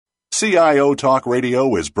CIO Talk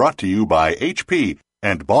Radio is brought to you by HP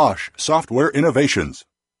and Bosch Software Innovations.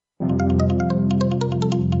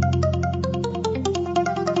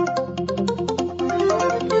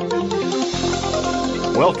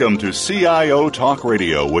 Welcome to CIO Talk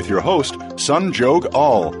Radio with your host, Sanjog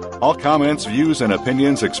Aul. All comments, views, and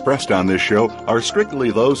opinions expressed on this show are strictly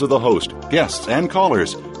those of the host, guests, and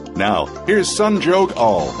callers. Now, here's Sanjog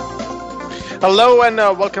Aul. Hello and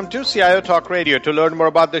welcome to CIO Talk Radio. To learn more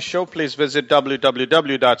about this show, please visit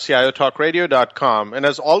www.ciotalkradio.com. And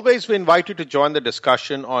as always, we invite you to join the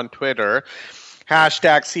discussion on Twitter,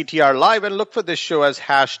 hashtag CTR Live, and look for this show as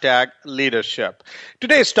hashtag leadership.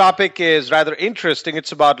 Today's topic is rather interesting.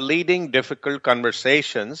 It's about leading difficult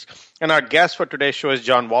conversations. And our guest for today's show is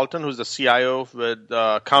Jon Walton, who's the CIO with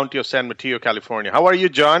the County of San Mateo, California. How are you,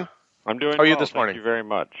 Jon? I'm doing well. How are you this morning? Thank you very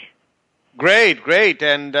much. Great,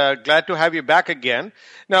 and glad to have you back again.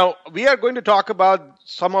 Now, we are going to talk about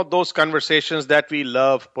some of those conversations that we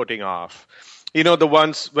love putting off. You know, the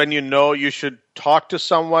ones when you know you should talk to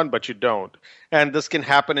someone, but you don't. And this can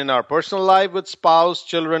happen in our personal life with spouse,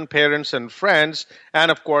 children, parents, and friends. And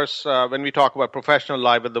of course, when we talk about professional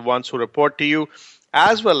life with the ones who report to you,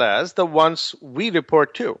 as well as the ones we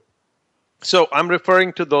report to. So I'm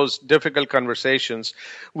referring to those difficult conversations,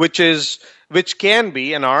 which can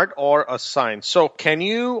be an art or a science. So can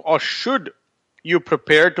you or should you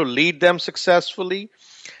prepare to lead them successfully?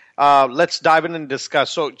 Let's dive in and discuss.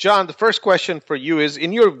 So, Jon, the first question for you is,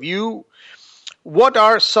 in your view, what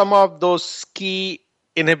are some of those key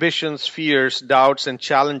inhibitions, fears, doubts, and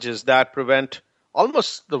challenges that prevent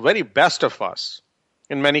almost the very best of us,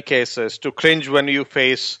 in many cases, to cringe when you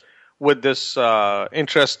face with this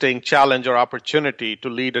interesting challenge or opportunity to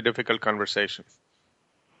lead a difficult conversation?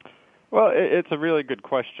 Well, it's a really good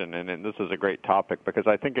question, and this is a great topic because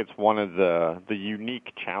I think it's one of the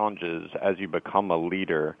unique challenges as you become a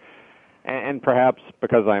leader. And perhaps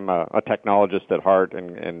because I'm a technologist at heart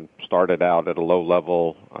and started out at a low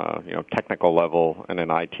level, technical level in an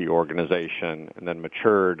IT organization, and then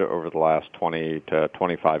matured over the last 20 to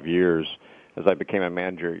 25 years as I became a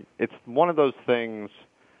manager, it's one of those things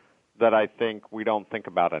that I think we don't think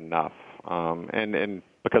about enough. And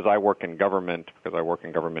because I work in government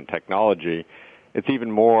technology, it's even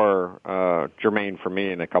more germane for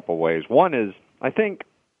me in a couple ways. One is, I think,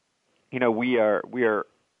 we are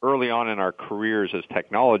early on in our careers as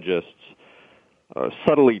technologists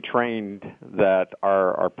subtly trained that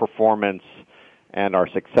our performance and our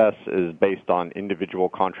success is based on individual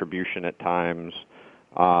contribution at times,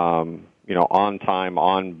 on time,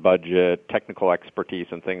 on budget, technical expertise,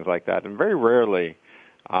 and things like that. And very rarely,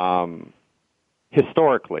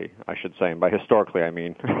 historically, I should say, and by historically I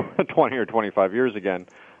mean 20 or 25 years again,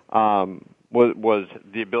 was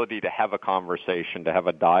the ability to have a conversation, to have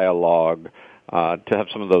a dialogue, to have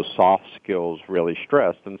some of those soft skills really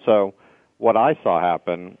stressed. And so what I saw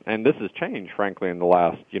happen, and this has changed, frankly, in the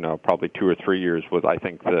last, probably 2 or 3 years, was I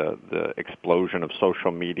think the explosion of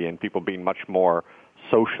social media and people being much more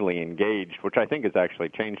socially engaged, which I think has actually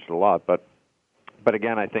changed a lot. But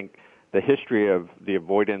again, I think the history of the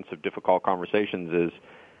avoidance of difficult conversations is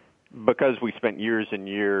because we spent years and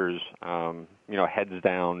years, heads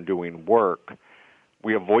down doing work,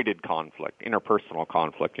 we avoided conflict, interpersonal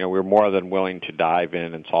conflict. We were more than willing to dive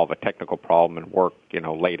in and solve a technical problem and work,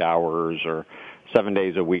 late hours or 7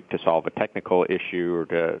 days a week to solve a technical issue or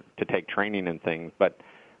to take training and things. But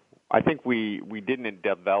I think we didn't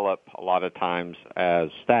develop a lot of times as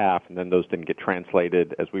staff, and then those didn't get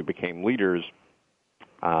translated as we became leaders,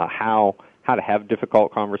 how to have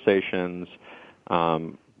difficult conversations,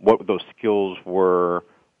 what those skills were,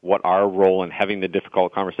 what our role in having the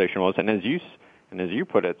difficult conversation was. And as you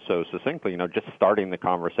put it so succinctly, just starting the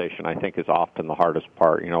conversation, I think, is often the hardest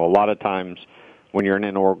part. A lot of times when you're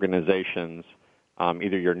in organizations,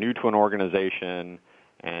 either you're new to an organization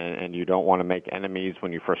and you don't want to make enemies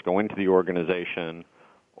when you first go into the organization,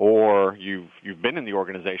 or you've been in the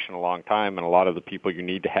organization a long time, and a lot of the people you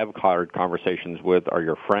need to have hard conversations with are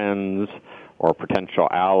your friends or potential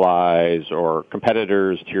allies or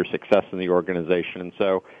competitors to your success in the organization, and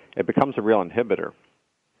so it becomes a real inhibitor.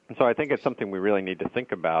 And so I think it's something we really need to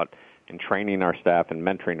think about in training our staff and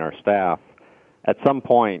mentoring our staff. At some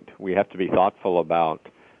point, we have to be thoughtful about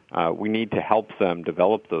we need to help them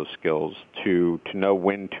develop those skills to know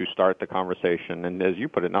when to start the conversation, and as you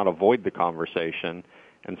put it, not avoid the conversation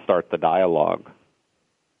and start the dialogue.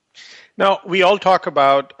 Now, we all talk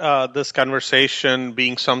about this conversation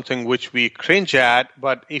being something which we cringe at,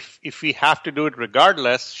 but if we have to do it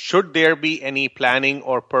regardless, should there be any planning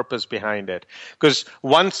or purpose behind it? Because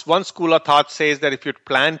one school of thought says that if you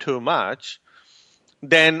plan too much,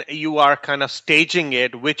 then you are kind of staging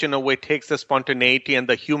it, which in a way takes the spontaneity and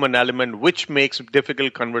the human element, which makes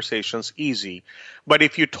difficult conversations easy. But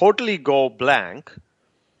if you totally go blank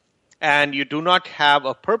and you do not have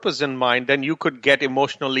a purpose in mind, then you could get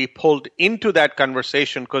emotionally pulled into that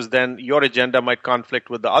conversation because then your agenda might conflict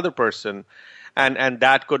with the other person, and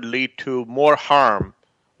that could lead to more harm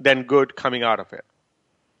than good coming out of it.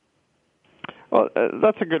 Well,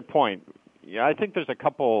 that's a good point. Yeah, I think there's a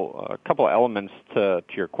couple elements to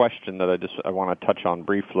your question that I want to touch on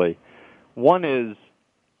briefly. One is,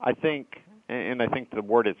 I think the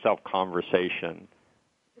word itself, conversation,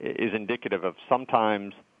 is indicative of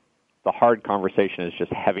sometimes the hard conversation is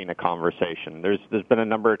just having a conversation. There's been a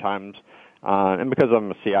number of times, and because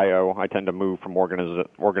I'm a CIO, I tend to move from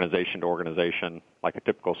organization to organization like a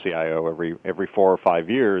typical CIO every 4 or 5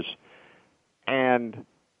 years. And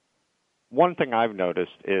one thing I've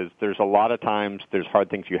noticed is there's a lot of times there's hard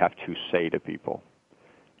things you have to say to people.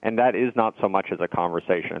 And that is not so much as a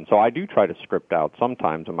conversation. So I do try to script out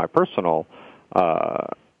sometimes in my personal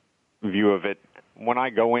view of it. When I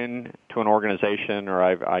go in to an organization or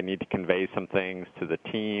I need to convey some things to the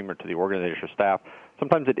team or to the organization staff,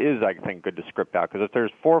 sometimes it is, I think, good to script out. Because if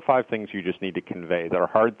there's 4 or 5 things you just need to convey that are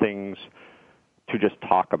hard things to just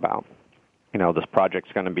talk about, this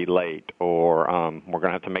project's going to be late, or we're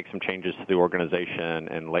going to have to make some changes to the organization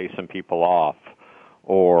and lay some people off,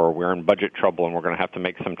 or we're in budget trouble and we're going to have to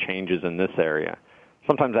make some changes in this area.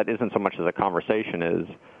 Sometimes that isn't so much as a conversation is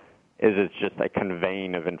it's just a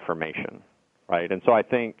conveying of information, right? And so I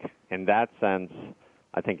think in that sense,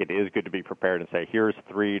 I think it is good to be prepared and say, here's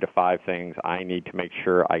 3 to 5 things I need to make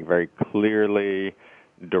sure I very clearly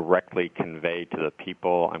directly convey to the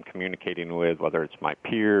people I'm communicating with, whether it's my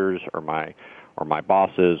peers or my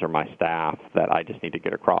bosses or my staff, that I just need to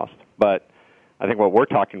get across. But I think what we're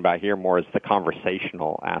talking about here more is the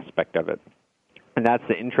conversational aspect of it. And that's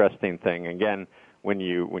the interesting thing. Again, when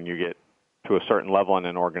you get to a certain level in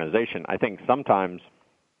an organization, I think sometimes,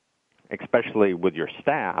 especially with your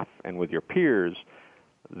staff and with your peers,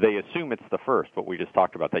 they assume it's the first, what we just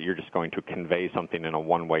talked about, that you're just going to convey something in a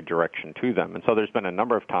one-way direction to them. And so there's been a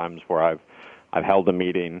number of times where I've held a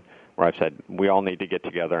meeting where I've said, we all need to get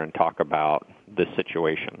together and talk about this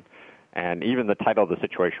situation. And even the title of the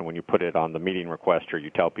situation, when you put it on the meeting request or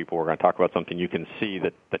you tell people we're going to talk about something, you can see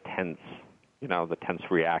that the tense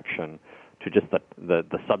reaction to just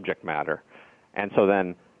the subject matter. And so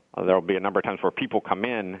then there'll be a number of times where people come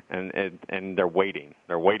in and they're waiting.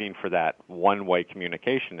 They're waiting for that one-way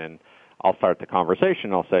communication, and I'll start the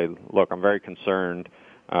conversation. I'll say, look, I'm very concerned.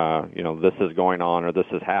 This is going on, or this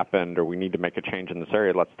has happened, or we need to make a change in this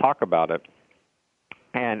area. Let's talk about it.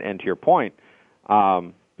 And to your point,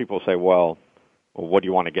 people say, well, what do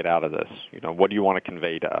you want to get out of this? What do you want to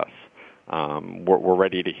convey to us? We're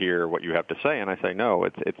ready to hear what you have to say. And I say, no,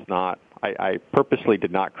 it's not. I purposely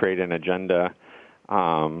did not create an agenda.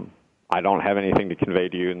 I don't have anything to convey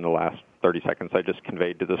to you in the last 30 seconds I just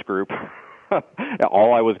conveyed to this group.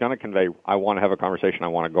 All I was going to convey, I want to have a conversation. I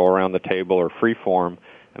want to go around the table or free form,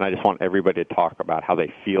 and I just want everybody to talk about how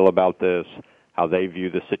they feel about this, how they view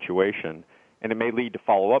the situation. And it may lead to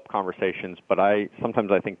follow-up conversations, but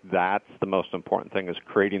sometimes I think that's the most important thing, is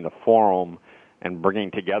creating the forum and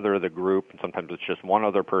bringing together the group. And sometimes it's just one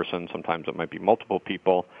other person. Sometimes it might be multiple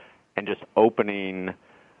people, and just opening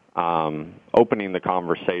the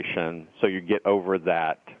conversation so you get over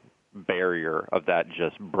that barrier of that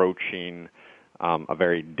just broaching a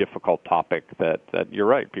very difficult topic that you're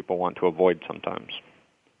right, people want to avoid sometimes.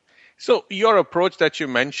 So your approach that you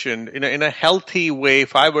mentioned, in a healthy way,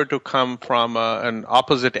 if I were to come from an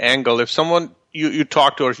opposite angle, if someone you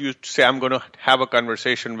talk to, or you say, I'm going to have a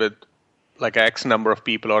conversation with like X number of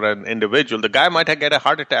people or an individual, the guy might get a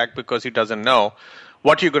heart attack because he doesn't know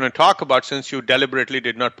what you're going to talk about, since you deliberately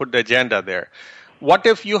did not put the agenda there. What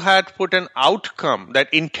if you had put an outcome,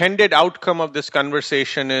 that intended outcome of this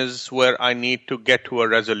conversation is where I need to get to a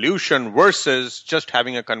resolution, versus just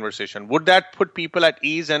having a conversation? Would that put people at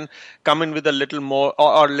ease and come in with a little more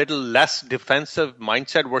or a little less defensive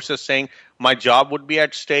mindset, versus saying my job would be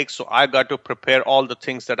at stake, so I got to prepare all the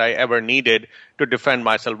things that I ever needed to defend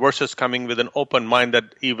myself, versus coming with an open mind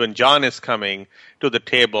that even John is coming to the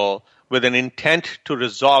table with an intent to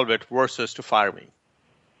resolve it versus to fire me?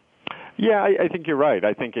 Yeah, I think you're right.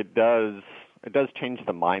 I think it does change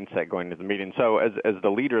the mindset going to the meeting. So as the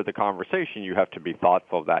leader of the conversation, you have to be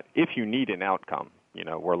thoughtful of that. If you need an outcome,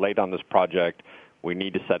 we're late on this project, we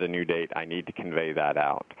need to set a new date, I need to convey that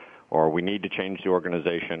out. Or we need to change the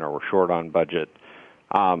organization, or we're short on budget.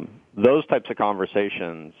 Those types of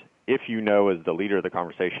conversations, if you know as the leader of the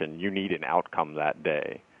conversation you need an outcome that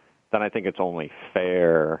day, then I think it's only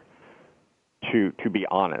fair to be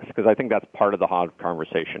honest, because I think that's part of the hard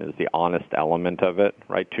conversation is the honest element of it,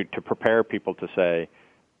 right? To prepare people to say,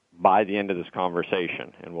 by the end of this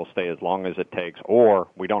conversation, and we'll stay as long as it takes, or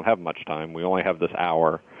we don't have much time, we only have this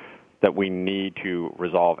hour, that we need to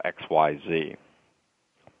resolve X, Y, Z.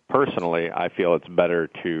 Personally, I feel it's better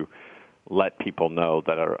to let people know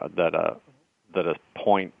that a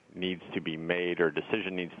point needs to be made or a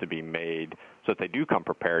decision needs to be made so that they do come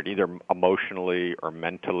prepared, either emotionally or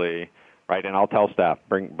mentally, right? And I'll tell staff,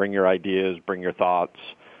 bring your ideas, bring your thoughts,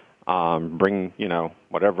 bring,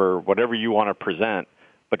 whatever you want to present,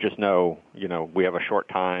 but just know, we have a short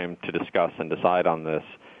time to discuss and decide on this.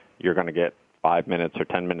 You're going to get 5 minutes or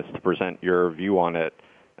 10 minutes to present your view on it,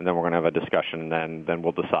 and then we're going to have a discussion, and then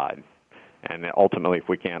we'll decide. And ultimately, if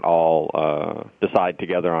we can't all decide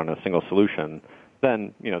together on a single solution,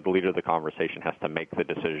 then, the leader of the conversation has to make the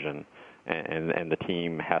decision, and the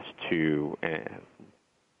team has to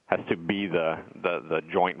be the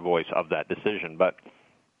joint voice of that decision. But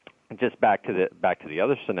just back to the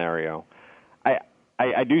other scenario,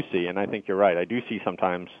 I do see, and I think you're right, I do see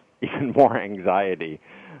sometimes even more anxiety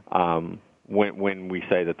when we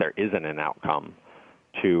say that there isn't an outcome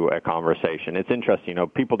to a conversation. It's interesting,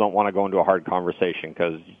 people don't want to go into a hard conversation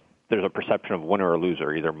because there's a perception of winner or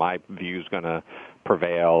loser. Either my view's going to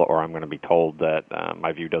prevail, or I'm going to be told that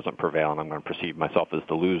my view doesn't prevail, and I'm going to perceive myself as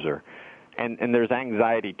the loser. And there's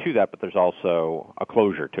anxiety to that, but there's also a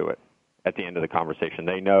closure to it at the end of the conversation.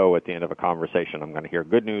 They know at the end of a conversation I'm going to hear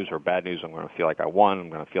good news or bad news. I'm going to feel like I won. I'm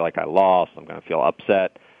going to feel like I lost. I'm going to feel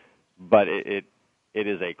upset. But it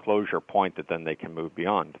is a closure point that then they can move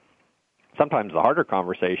beyond. Sometimes the harder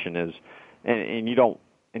conversation is, and you don't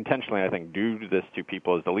intentionally, I think, do this to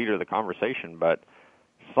people as the leader of the conversation, but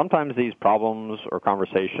sometimes these problems or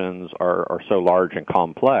conversations are so large and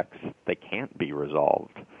complex they can't be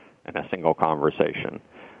resolved in a single conversation.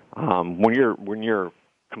 When you're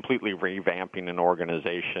completely revamping an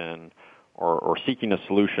organization or seeking a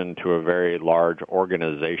solution to a very large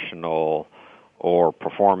organizational or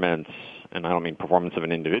performance, and I don't mean performance of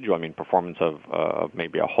an individual, I mean performance of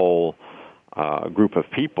maybe a whole group of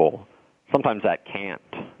people, sometimes that can't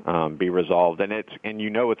be resolved, and it's going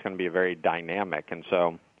to be a very dynamic. And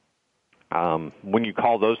so when you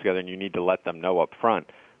call those together and you need to let them know up front,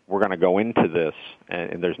 we're going to go into this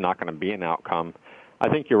and there's not going to be an outcome, I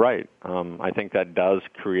think you're right. I think that does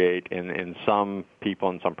create in some people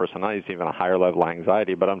and some personalities even a higher level of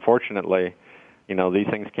anxiety, but unfortunately, these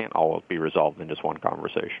things can't always be resolved in just one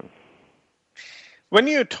conversation. When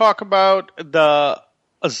you talk about the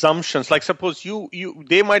assumptions, like suppose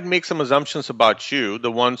they might make some assumptions about you,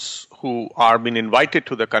 the ones who are being invited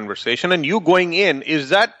to the conversation, and you going in, is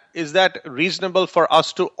that reasonable for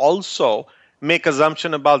us to also make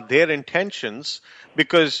assumption about their intentions?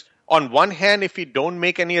 Because on one hand, if we don't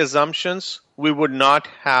make any assumptions, we would not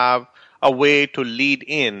have a way to lead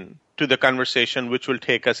in to the conversation, which will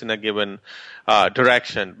take us in a given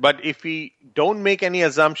direction. But if we don't make any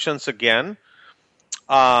assumptions again,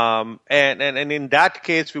 and in that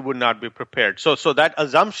case, we would not be prepared. So that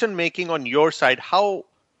assumption making on your side, how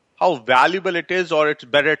valuable it is, or it's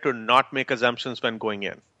better to not make assumptions when going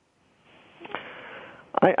in?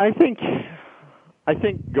 I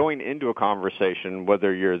think going into a conversation,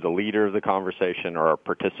 whether you're the leader of the conversation or a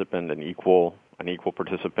participant, an equal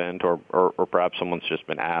participant, or perhaps someone's just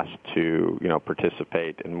been asked to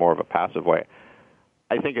participate in more of a passive way,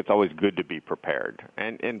 I think it's always good to be prepared.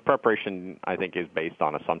 And preparation, I think, is based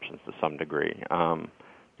on assumptions to some degree.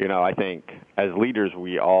 I think as leaders,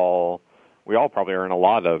 we all probably are in a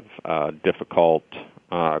lot of difficult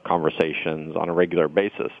conversations on a regular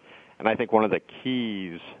basis. And I think one of the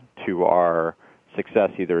keys to our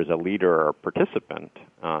success, either as a leader or a participant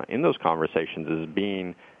in those conversations, is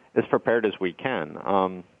being as prepared as we can.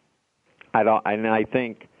 I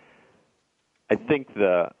think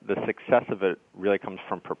the success of it really comes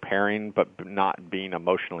from preparing, but not being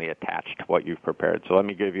emotionally attached to what you've prepared. So let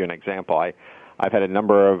me give you an example. I've had a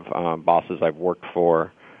number of bosses I've worked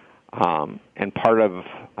for, and part of,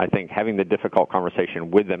 I think, having the difficult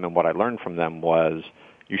conversation with them and what I learned from them was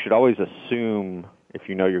you should always assume, if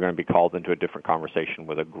you know you're going to be called into a different conversation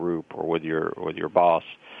with a group or with your boss,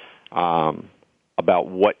 about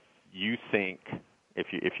what you think,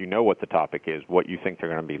 if you know what the topic is, what you think they're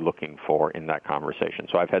going to be looking for in that conversation.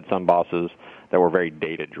 So I've had some bosses that were very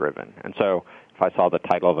data-driven. And so if I saw the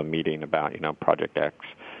title of a meeting about, Project X,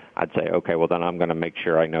 I'd say, okay, well, then I'm going to make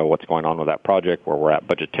sure I know what's going on with that project, where we're at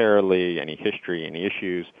budgetarily, any history, any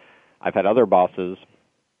issues. I've had other bosses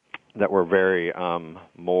that were very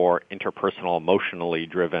more interpersonal, emotionally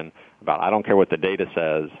driven about, I don't care what the data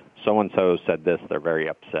says, so-and-so said this, they're very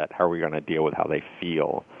upset. How are we going to deal with how they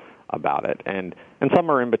feel about it, and some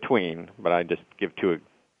are in between. But I just give two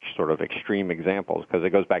sort of extreme examples because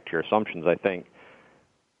it goes back to your assumptions. I think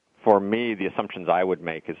for me, the assumptions I would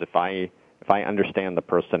make is if I understand the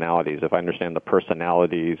personalities,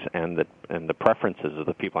 and the preferences of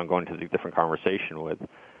the people I'm going to the different conversation with,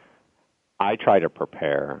 I try to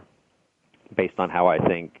prepare based on how I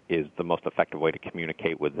think is the most effective way to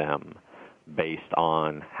communicate with them, based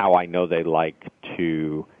on how I know they like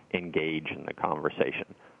to engage in the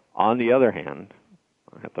conversation. On the other hand,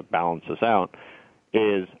 I have to balance this out,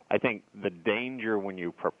 is I think the danger when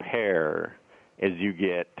you prepare is you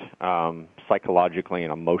get psychologically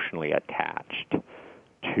and emotionally attached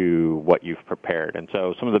to what you've prepared. And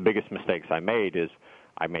so some of the biggest mistakes I made is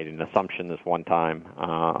I made an assumption this one time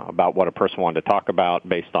about what a person wanted to talk about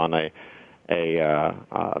based on a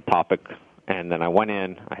topic, and then I went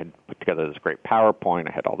in, I had put together this great PowerPoint,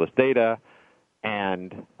 I had all this data,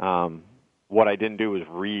 and what I didn't do was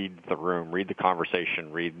read the room, read the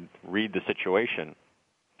conversation, read the situation,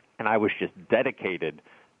 and I was just dedicated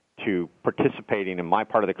to participating in my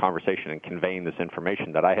part of the conversation and conveying this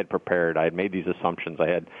information that I had prepared. I had made these assumptions.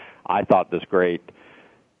 I thought this great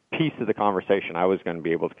piece of the conversation I was going to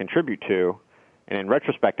be able to contribute to. And in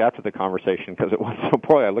retrospect, after the conversation, because it went so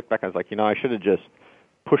poorly, I looked back and I was like, I should have just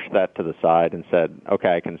pushed that to the side and said,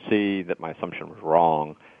 okay, I can see that my assumption was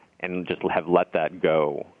wrong, and just have let that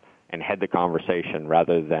go and head the conversation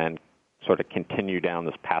rather than sort of continue down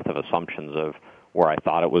this path of assumptions of where I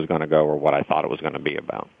thought it was going to go or what I thought it was going to be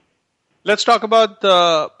about. Let's talk about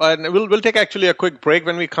we'll take actually a quick break.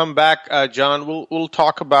 When we come back, John, we'll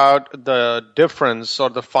talk about the difference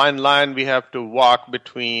or the fine line we have to walk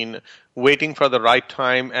between waiting for the right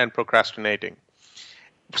time and procrastinating.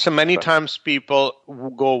 So many times people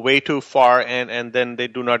go way too far and then they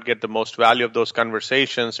do not get the most value of those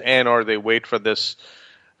conversations, or they wait for this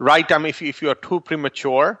right time. If you are too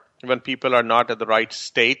premature, when people are not at the right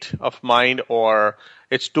state of mind, or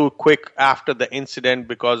it's too quick after the incident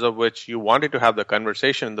because of which you wanted to have the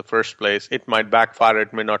conversation in the first place, it might backfire.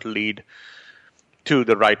 It may not lead to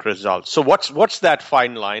the right result. So what's that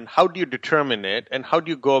fine line? How do you determine it? And how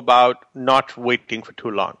do you go about not waiting for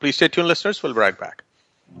too long? Please stay tuned, listeners. We'll be right back.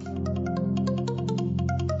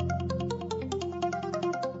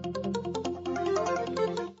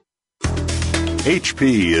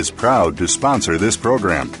 HP is proud to sponsor this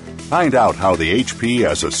program. Find out how the HP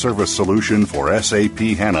as a service solution for SAP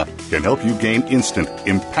HANA can help you gain instant,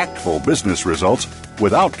 impactful business results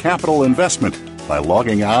without capital investment by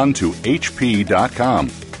logging on to hp.com.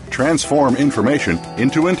 Transform information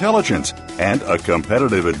into intelligence and a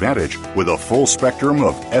competitive advantage with a full spectrum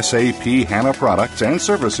of SAP HANA products and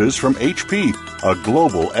services from HP, a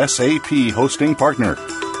global SAP hosting partner.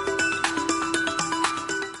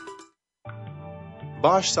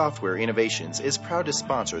 Bosch Software Innovations is proud to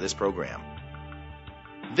sponsor this program.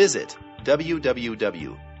 Visit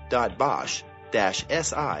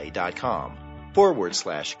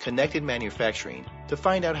www.bosch-si.com/connected manufacturing to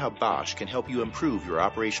find out how Bosch can help you improve your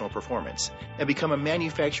operational performance and become a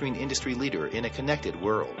manufacturing industry leader in a connected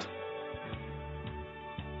world.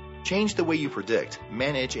 Change the way you predict,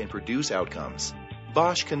 manage, and produce outcomes.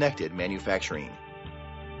 Bosch Connected Manufacturing.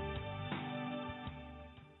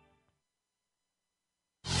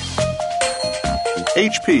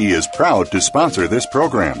 HP is proud to sponsor this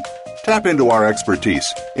program. Tap into our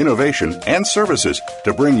expertise, innovation, and services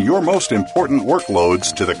to bring your most important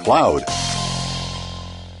workloads to the cloud.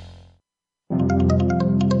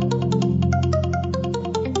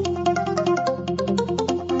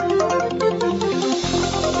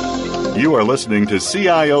 You are listening to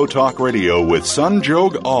CIO Talk Radio with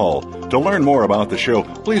Sanjog Aul. To learn more about the show,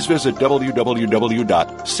 please visit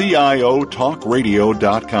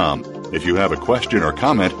www.ciotalkradio.com. If you have a question or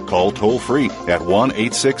comment, call toll-free at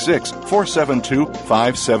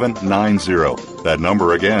 1-866-472-5790. That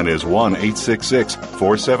number again is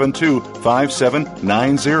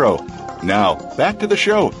 1-866-472-5790. Now, back to the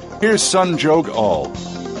show. Here's Sanjog Aul.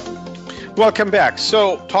 Welcome back.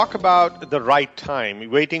 So talk about the right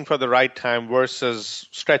time, waiting for the right time versus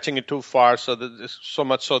stretching it too far so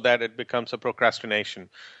much so that it becomes a procrastination.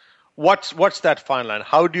 What's that fine line?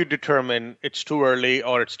 How do you determine it's too early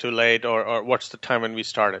or it's too late, or what's the time when we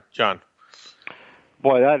started? John?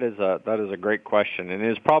 Boy, that is a great question, and it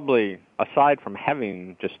is probably, aside from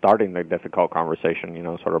just starting the difficult conversation,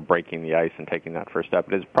 sort of breaking the ice and taking that first step,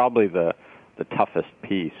 it is probably the toughest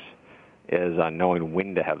piece is knowing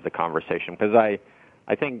when to have the conversation, because I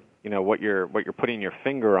think what you're putting your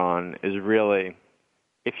finger on is really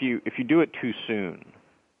if you do it too soon.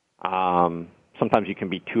 Sometimes you can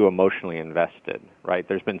be too emotionally invested, right?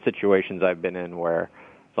 There's been situations I've been in where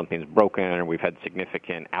something's broken, or we've had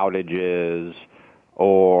significant outages,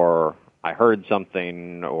 or I heard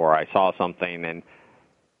something, or I saw something,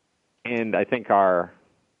 and I think I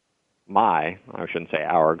shouldn't say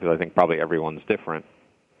our, because I think probably everyone's different.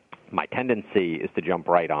 My tendency is to jump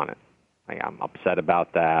right on it. Like, I'm upset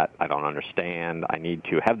about that. I don't understand. I need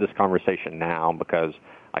to have this conversation now because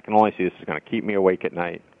I can only see this is going to keep me awake at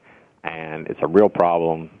night, and it's a real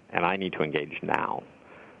problem, and I need to engage now.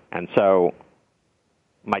 And so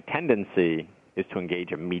my tendency is to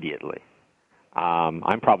engage immediately.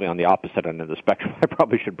 I'm probably on the opposite end of the spectrum. I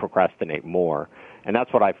probably should procrastinate more. And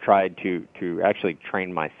that's what I've tried to actually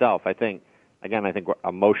train myself. I think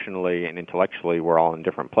emotionally and intellectually we're all in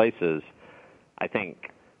different places. I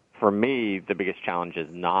think for me, the biggest challenge is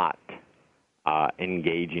not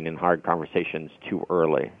engaging in hard conversations too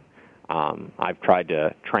early. I've tried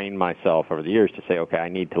to train myself over the years to say, okay, I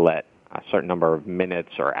need to let a certain number of minutes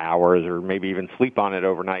or hours or maybe even sleep on it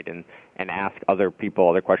overnight and ask other people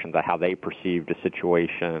other questions about how they perceived a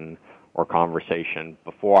situation or conversation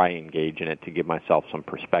before I engage in it to give myself some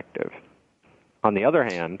perspective. On the other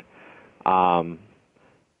hand, I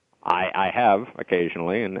have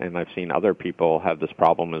occasionally, and I've seen other people have this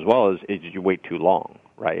problem as well, is you wait too long,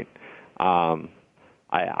 right?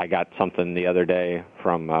 I got something the other day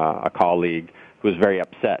from a colleague who was very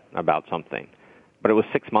upset about something, but it was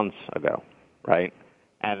 6 months ago, right?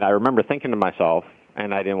 And I remember thinking to myself,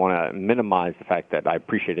 and I didn't want to minimize the fact that I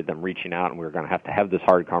appreciated them reaching out and we were going to have this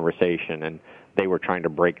hard conversation, and they were trying to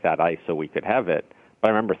break that ice so we could have it. But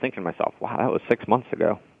I remember thinking to myself, wow, that was 6 months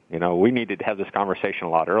ago. We needed to have this conversation a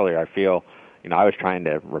lot earlier. I feel, I was trying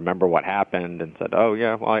to remember what happened and said, oh,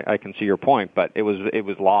 yeah, well, I can see your point. But it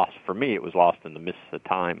was lost. For me, it was lost in the midst of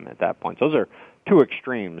time at that point. So those are two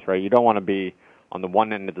extremes, right? You don't want to be on the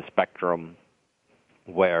one end of the spectrum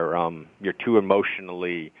where you're too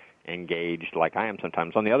emotionally engaged like I am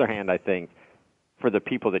sometimes. On the other hand, I think for the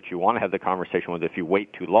people that you want to have the conversation with, if you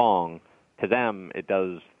wait too long, to them it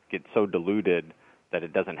does get so diluted that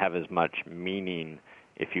it doesn't have as much meaning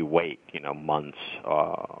if you wait, months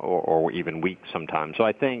or even weeks sometimes. So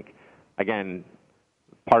I think, again,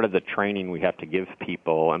 part of the training we have to give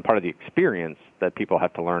people and part of the experience that people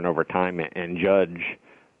have to learn over time and judge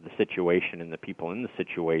the situation and the people in the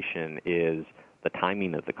situation is the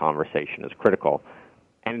timing of the conversation is critical.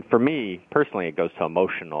 And for me, personally, it goes to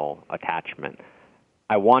emotional attachment.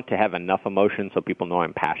 I want to have enough emotion so people know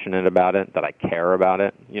I'm passionate about it, that I care about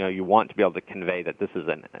it. You want to be able to convey that this is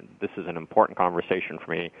an important conversation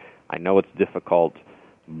for me. I know it's difficult,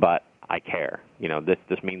 but I care.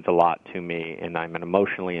 This means a lot to me, and I'm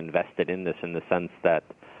emotionally invested in this in the sense that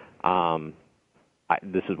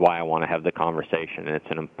this is why I want to have the conversation, and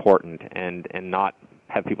it's an important and not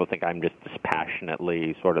have people think I'm just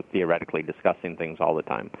dispassionately sort of theoretically discussing things all the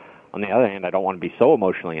time. On the other hand, I don't want to be so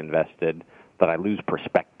emotionally invested that I lose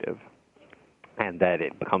perspective and that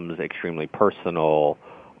it becomes extremely personal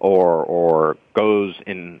or goes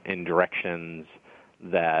in directions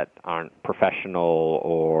that aren't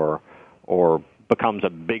professional or becomes a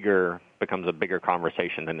bigger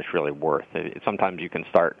conversation than it's really worth. Sometimes you can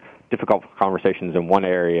start difficult conversations in one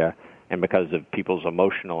area, and because of people's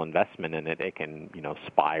emotional investment in it, it can,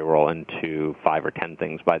 spiral into 5 or 10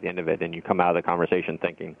 things by the end of it, and you come out of the conversation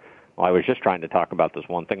thinking, well, I was just trying to talk about this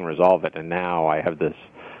one thing and resolve it, and now I have this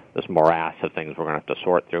morass of things we're going to have to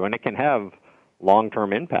sort through, and it can have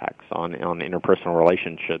long-term impacts on interpersonal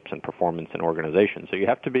relationships and performance in organizations. So you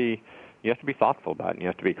have to be thoughtful about it, and you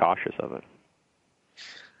have to be cautious of it.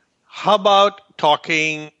 How about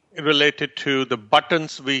talking related to the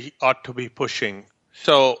buttons we ought to be pushing?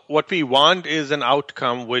 So what we want is an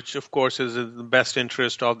outcome which, of course, is in the best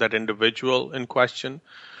interest of that individual in question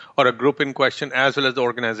or a group in question, as well as the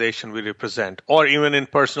organization we represent, or even in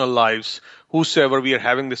personal lives, whosoever we are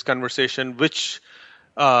having this conversation, which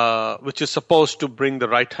is supposed to bring the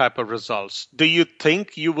right type of results. Do you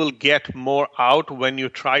think you will get more out when you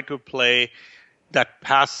try to play that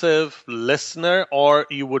passive listener, or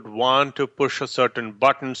you would want to push a certain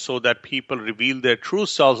button so that people reveal their true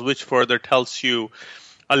selves, which further tells you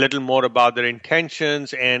a little more about their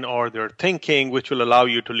intentions and or their thinking, which will allow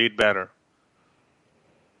you to lead better?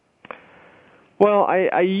 Well,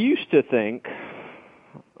 I used to think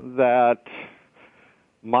that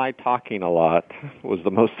my talking a lot was the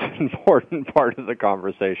most important part of the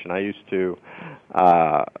conversation. I used to,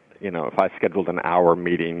 if I scheduled an hour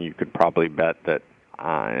meeting, you could probably bet that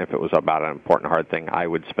if it was about an important, hard thing, I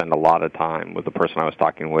would spend a lot of time with the person I was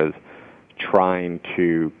talking with trying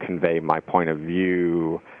to convey my point of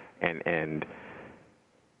view and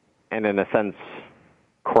in a sense,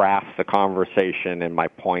 craft the conversation and my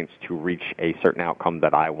points to reach a certain outcome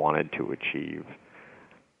that I wanted to achieve.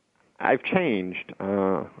 I've changed,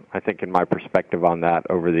 I think, in my perspective on that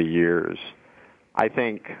over the years. I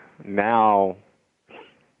think now,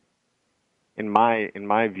 in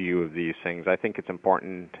my view of these things, I think it's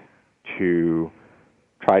important to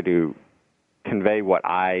try to convey what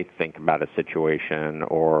I think about a situation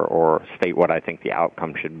or state what I think the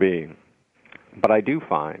outcome should be. But I do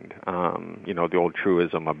find, the old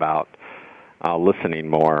truism about listening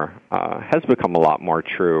more has become a lot more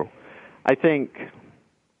true. I think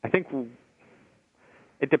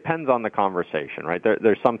it depends on the conversation, right?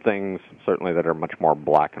 There's some things certainly that are much more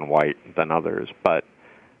black and white than others, but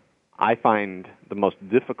I find the most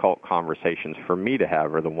difficult conversations for me to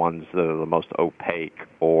have are the ones that are the most opaque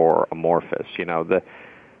or amorphous.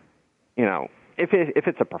 If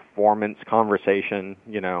it's a performance conversation,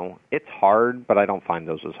 it's hard, but I don't find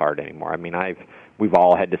those as hard anymore. I mean, we've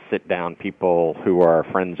all had to sit down people who are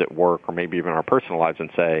friends at work or maybe even our personal lives and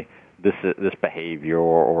say, this behavior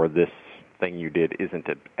or this thing you did isn't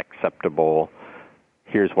acceptable.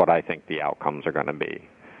 Here's what I think the outcomes are going to be.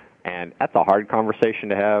 And that's a hard conversation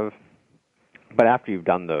to have. But after you've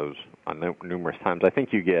done those numerous times, I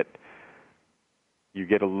think you get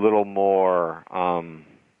a little more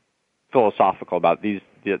philosophical about these.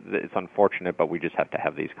 It's unfortunate, but we just have to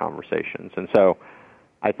have these conversations. And so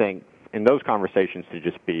I think in those conversations to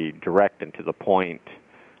just be direct and to the point,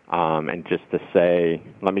 and just to say,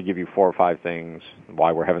 let me give you 4 or 5 things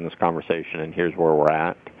why we're having this conversation, and here's where we're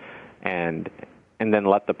at, and then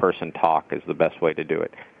let the person talk is the best way to do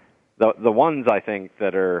it. The ones I think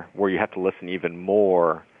that are where you have to listen even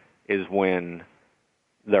more is when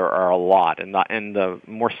there are a lot, and the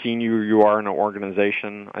more senior you are in an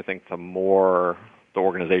organization, I think the more the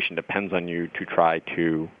organization depends on you to try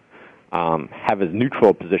to have as neutral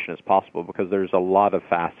a position as possible, because there's a lot of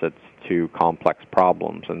facets to complex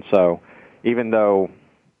problems. And so even though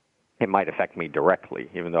it might affect me directly,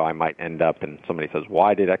 even though I might end up and somebody says,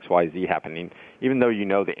 why did X, Y, Z happen? Even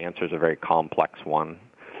though the answer is a very complex one,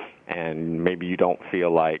 and maybe you don't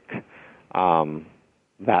feel like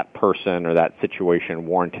that person or that situation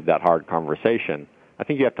warranted that hard conversation, I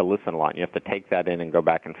think you have to listen a lot. You have to take that in and go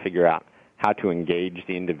back and figure out how to engage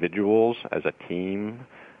the individuals as a team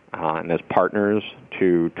and as partners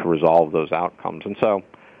to resolve those outcomes. And so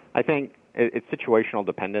I think it's situational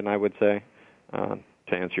dependent, I would say.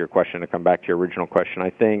 To answer your question, to come back to your original question, I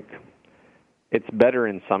think it's better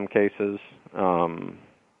in some cases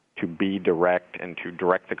to be direct and to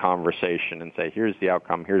direct the conversation and say, here's the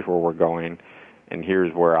outcome, here's where we're going, and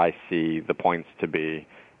here's where I see the points to be,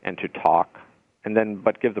 and to talk,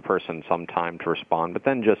 but give the person some time to respond. But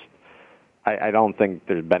then I don't think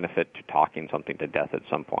there's benefit to talking something to death at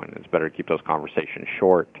some point. It's better to keep those conversations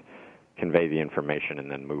short, convey the information,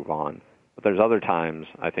 and then move on. But there's other times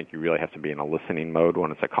I think you really have to be in a listening mode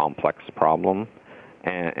when it's a complex problem,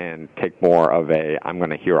 and take more of I'm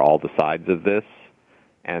going to hear all the sides of this,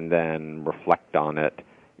 and then reflect on it,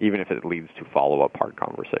 even if it leads to follow-up hard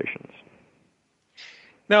conversations.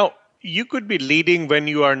 Now, you could be leading when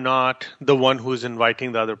you are not the one who's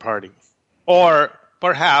inviting the other party. Or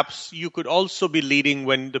perhaps you could also be leading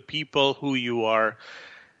when the people who you are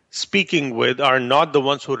speaking with are not the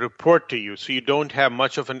ones who report to you, so you don't have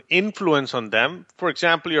much of an influence on them. For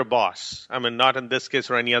example, your boss. I mean, not in this case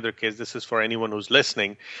or any other case. This is for anyone who's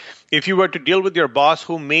listening. If you were to deal with your boss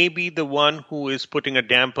who may be the one who is putting a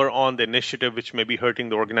damper on the initiative which may be hurting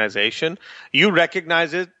the organization, you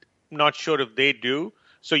recognize it, not sure if they do.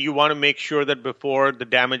 So you want to make sure that before the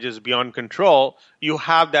damage is beyond control, you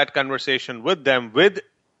have that conversation with them with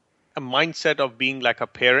a mindset of being like a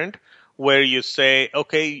parent, where you say,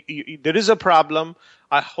 okay, there is a problem.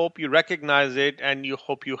 I hope you recognize it, and you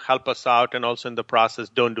hope you help us out, and also in the process,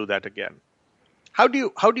 don't do that again. How do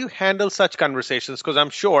you handle such conversations? Because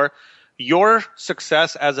I'm sure your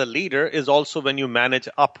success as a leader is also when you manage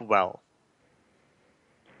up well.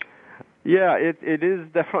 Yeah, it is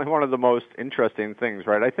definitely one of the most interesting things,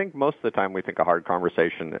 right? I think most of the time we think a hard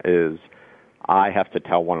conversation is I have to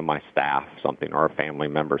tell one of my staff something, or a family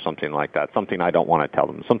member, something like that, something I don't want to tell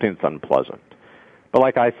them, something that's unpleasant. But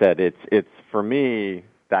like I said, it's for me,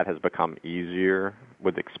 that has become easier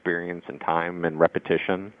with experience and time and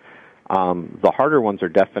repetition. The harder ones are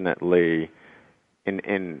definitely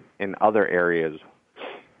in other areas,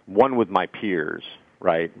 one with my peers,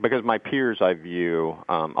 right? Because my peers I view,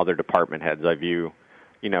 other department heads I view,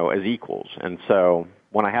 as equals. And so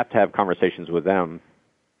when I have to have conversations with them,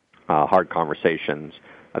 hard conversations,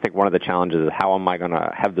 I think one of the challenges is how am I going to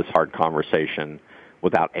have this hard conversation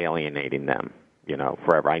without alienating them,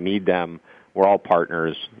 forever. I need them. We're all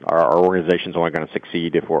partners. Our organization's only going to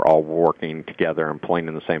succeed if we're all working together and pulling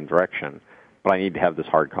in the same direction. But I need to have this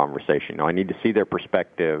hard conversation. I need to see their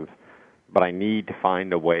perspective. but I need to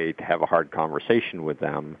find a way to have a hard conversation with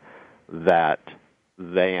them that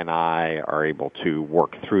they and I are able to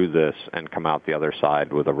work through this and come out the other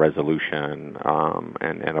side with a resolution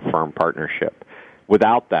and a firm partnership.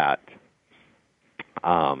 Without that,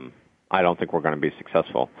 I don't think we're going to be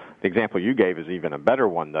successful. The example you gave is even a better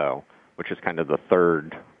one, though, which is kind of the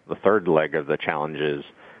third leg of the challenges.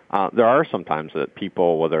 There are some times that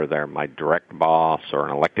people, whether they're my direct boss or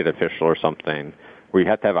an elected official or something, where you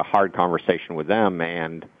have to have a hard conversation with them,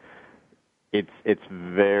 and it's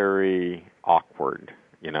very awkward,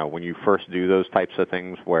 when you first do those types of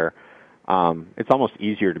things where it's almost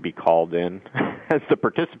easier to be called in as the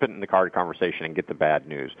participant in the hard conversation and get the bad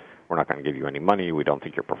news. We're not going to give you any money. We don't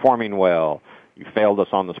think you're performing well. You failed us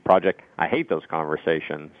on this project. I hate those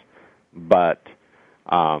conversations, but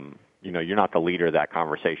you're not the leader of that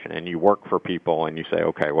conversation, and you work for people and you say,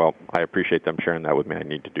 okay, well, I appreciate them sharing that with me. I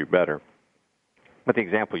need to do better. But the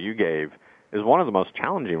example you gave is one of the most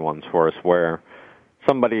challenging ones for us, where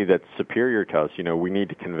somebody that's superior to us, we need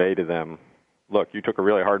to convey to them, look, you took a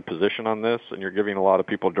really hard position on this, and you're giving a lot of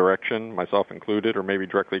people direction, myself included, or maybe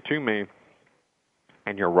directly to me,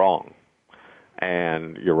 and you're wrong.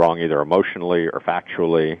 And you're wrong either emotionally or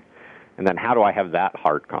factually. And then how do I have that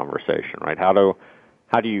hard conversation, right? How do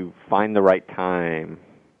you find the right time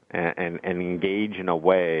and engage in a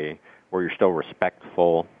way where you're still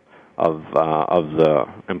respectful of the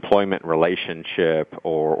employment relationship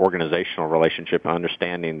or organizational relationship, and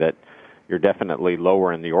understanding that you're definitely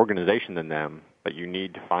lower in the organization than them, but you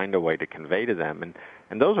need to find a way to convey to them.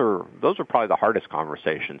 And those are probably the hardest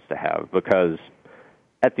conversations to have, because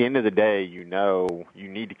at the end of the day, you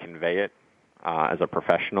need to convey it as a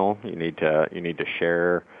professional. You need to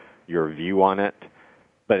share your view on it.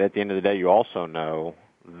 But at the end of the day, you also know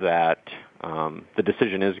that the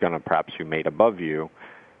decision is going to perhaps be made above you.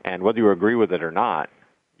 And whether you agree with it or not,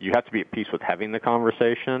 you have to be at peace with having the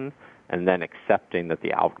conversation and then accepting that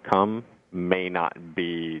the outcome may not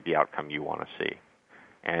be the outcome you want to see.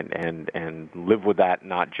 And live with that,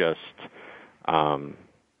 not just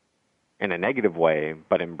in a negative way,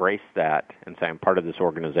 but embrace that and say, I'm part of this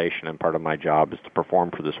organization, and part of my job is to perform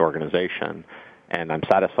for this organization. And I'm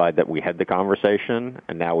satisfied that we had the conversation,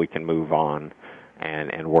 and now we can move on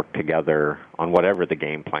and work together on whatever the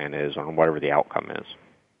game plan is, on whatever the outcome is.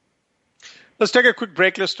 Let's take a quick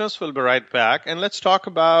break, listeners. We'll be right back. And let's talk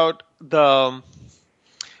about the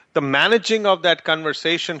managing of that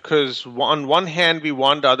conversation, because on one hand, we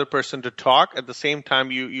want the other person to talk. At the same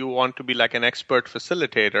time, you want to be like an expert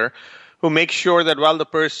facilitator who makes sure that while the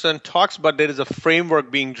person talks, but there is a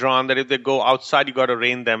framework being drawn that if they go outside, you got to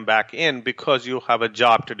rein them back in, because you have a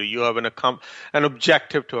job to do. You have an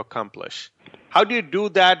objective to accomplish. How do you do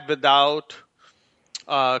that without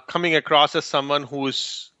coming across as someone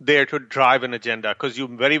who's there to drive an agenda? Because you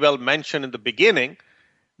very well mentioned in the beginning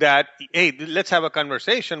that, hey, let's have a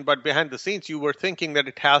conversation, but behind the scenes you were thinking that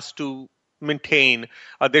it has to maintain,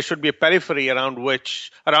 there should be a periphery around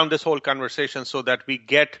this whole conversation so that we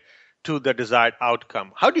get to the desired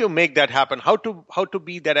outcome. How do you make that happen? How to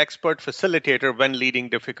be that expert facilitator when leading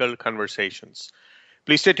difficult conversations?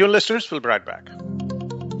 Please stay tuned, listeners. We'll be right back.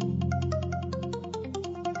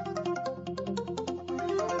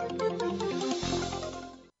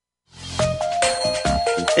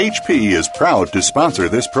 HP is proud to sponsor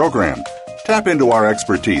this program. Tap into our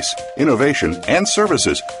expertise, innovation, and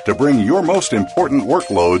services to bring your most important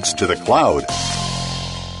workloads to the cloud.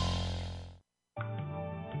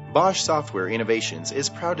 Bosch Software Innovations is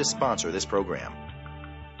proud to sponsor this program.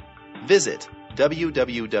 Visit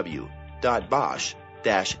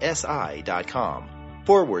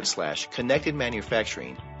www.bosch-si.com/connected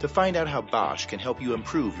manufacturing to find out how Bosch can help you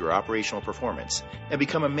improve your operational performance and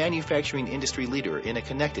become a manufacturing industry leader in a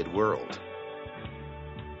connected world.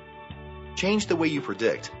 Change the way you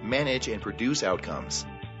predict, manage, and produce outcomes.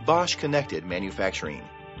 Bosch Connected Manufacturing.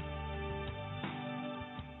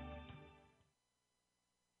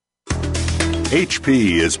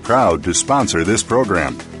 HP is proud to sponsor this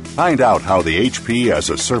program. Find out how the HP as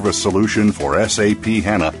a service solution for SAP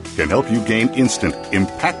HANA can help you gain instant,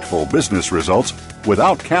 impactful business results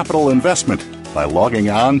without capital investment by logging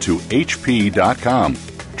on to hp.com.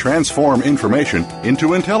 Transform information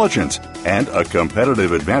into intelligence and a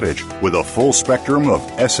competitive advantage with a full spectrum of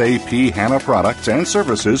SAP HANA products and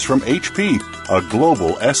services from HP, a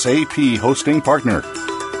global SAP hosting partner.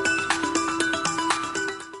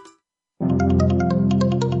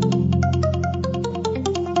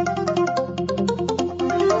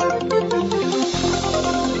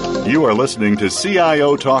 You are listening to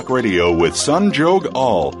CIO Talk Radio with Sanjog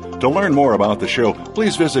Aul. To learn more about the show,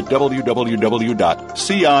 please visit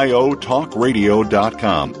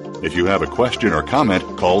www.ciotalkradio.com. If you have a question or comment,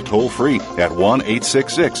 call toll-free at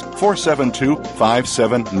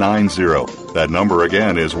 1-866-472-5790. That number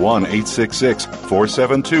again is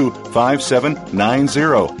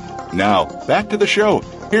 1-866-472-5790. Now, back to the show.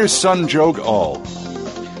 Here's Sanjog Aul.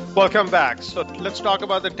 Welcome back. So let's talk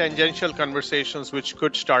about the tangential conversations which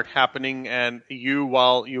could start happening, and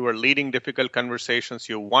while you were leading difficult conversations,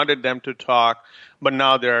 you wanted them to talk, but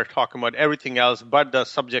now they're talking about everything else but the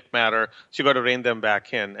subject matter, so you got to rein them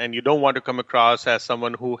back in. And you don't want to come across as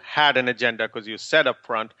someone who had an agenda, because you said up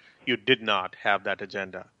front you did not have that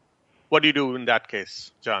agenda. What do you do in that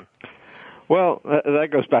case, John? Well, that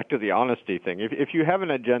goes back to the honesty thing. If you have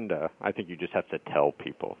an agenda, I think you just have to tell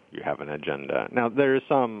people you have an agenda. Now, there's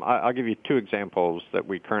I'll give you two examples that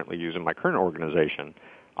we currently use in my current organization.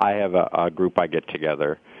 I have a group I get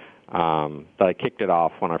together that I kicked it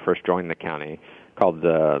off when I first joined the county, called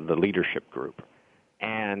the leadership group.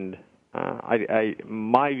 And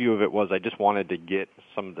my view of it was I just wanted to get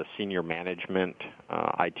some of the senior management,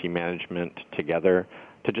 IT management together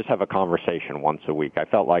to just have a conversation once a week. I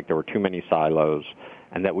felt like there were too many silos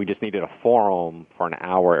and that we just needed a forum for an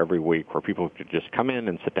hour every week where people could just come in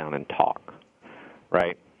and sit down and talk,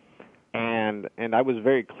 right? And I was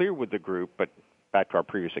very clear with the group, but back to our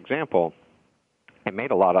previous example, it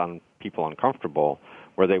made a lot of people uncomfortable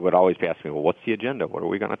where they would always be asking me, well, what's the agenda? What are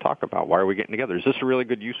we going to talk about? Why are we getting together? Is this a really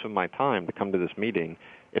good use of my time to come to this meeting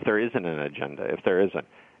if there isn't an agenda, if there isn't?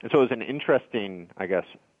 And so it was an interesting, I guess,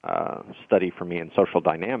 study for me in social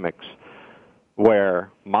dynamics where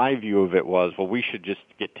my view of it was, well, we should just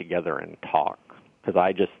get together and talk, because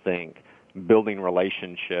I just think building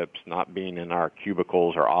relationships, not being in our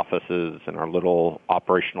cubicles or offices and our little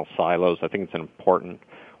operational silos, I think it's important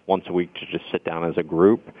once a week to just sit down as a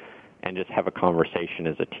group and just have a conversation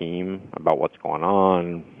as a team about what's going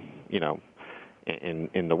on, you know,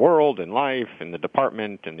 in the world, in life, in the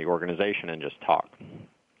department, in the organization, and just talk.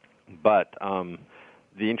 But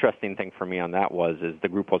the interesting thing for me on that is the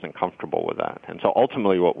group wasn't comfortable with that. And so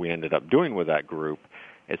ultimately what we ended up doing with that group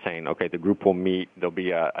is saying, okay, the group will meet, there'll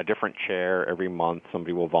be a different chair every month,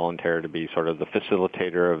 somebody will volunteer to be sort of the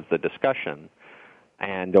facilitator of the discussion,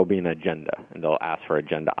 and there'll be an agenda, and they'll ask for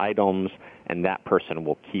agenda items, and that person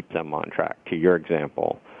will keep them on track. To your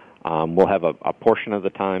example, we'll have a portion of the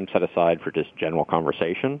time set aside for just general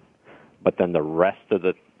conversation, but then the rest of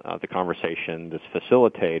the conversation, this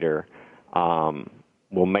facilitator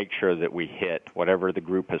will make sure that we hit whatever the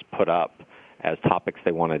group has put up as topics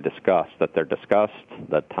they want to discuss, that they're discussed,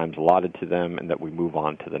 that time's allotted to them, and that we move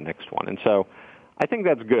on to the next one. And so I think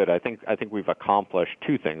that's good. I think we've accomplished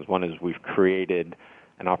two things. One is we've created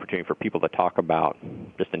an opportunity for people to talk about,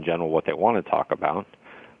 just in general, what they want to talk about.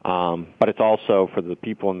 But it's also for the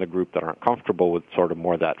people in the group that aren't comfortable with sort of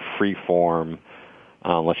more that free form,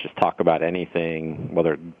 let's just talk about anything,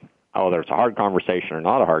 whether it's a hard conversation or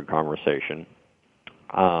not a hard conversation.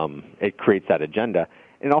 It creates that agenda.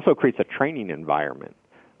 It also creates a training environment.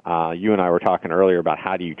 You and I were talking earlier about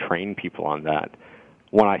how do you train people on that.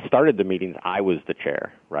 When I started the meetings, I was the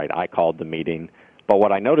chair, right? I called the meeting. But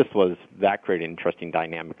what I noticed was that created an interesting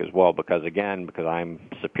dynamic as well because I'm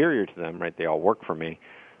superior to them, right? They all work for me.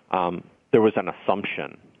 There was an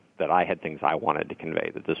assumption that I had things I wanted to convey,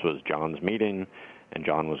 that this was John's meeting, and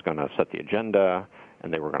John was going to set the agenda,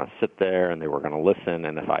 and they were going to sit there, and they were going to listen,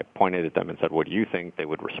 and if I pointed at them and said, what do you think, they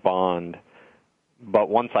would respond. But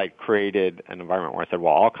once I created an environment where I said,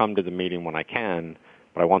 well, I'll come to the meeting when I can,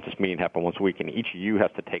 but I want this meeting to happen once a week, and each of you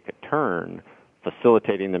has to take a turn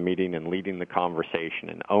facilitating the meeting and leading the conversation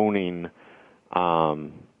and owning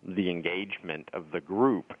the engagement of the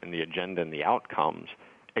group and the agenda and the outcomes,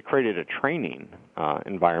 it created a training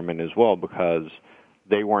environment as well because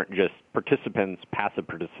they weren't just participants, passive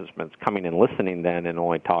participants, coming and listening then and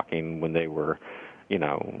only talking when they were,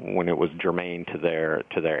 when it was germane to their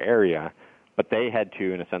area, but they had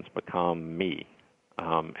to, in a sense, become me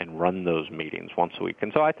and run those meetings once a week.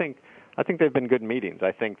 And so I think they've been good meetings.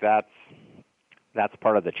 I think that's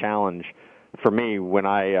part of the challenge for me when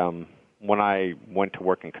I went to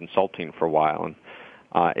work in consulting for a while. And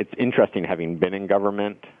it's interesting having been in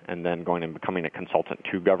government and then going and becoming a consultant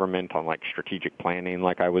to government on like strategic planning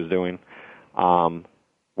like I was doing,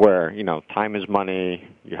 where, time is money,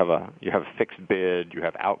 you have a fixed bid, you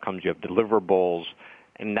have outcomes, you have deliverables,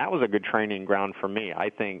 and that was a good training ground for me. I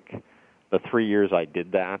think the 3 years I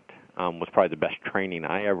did that was probably the best training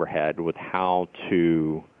I ever had with how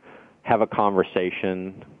to have a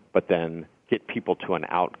conversation, but then get people to an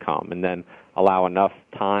outcome, and then allow enough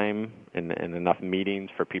time and enough meetings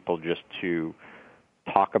for people just to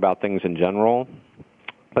talk about things in general.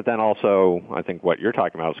 But then also, I think what you're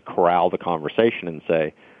talking about is corral the conversation and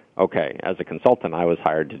say, okay, as a consultant, I was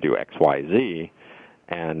hired to do X, Y, Z,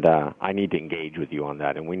 and I need to engage with you on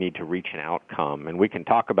that, and we need to reach an outcome, and we can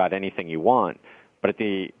talk about anything you want, but at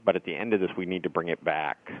the end of this, we need to bring it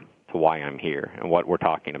back to why I'm here and what we're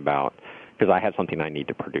talking about, because I have something I need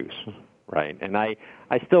to produce, right? And I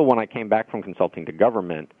still, when I came back from consulting to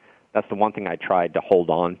government, that's the one thing I tried to hold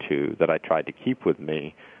on to, that I tried to keep with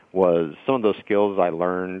me, was some of those skills I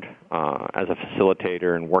learned as a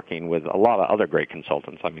facilitator and working with a lot of other great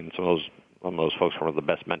consultants. I mean, some of those folks were the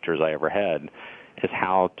best mentors I ever had, is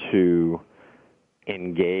how to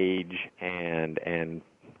engage and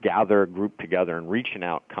gather a group together and reach an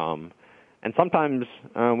outcome. And sometimes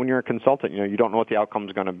when you're a consultant, you don't know what the outcome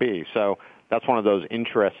is going to be. So that's one of those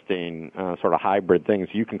interesting sort of hybrid things.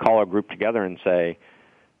 You can call a group together and say,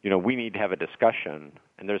 we need to have a discussion,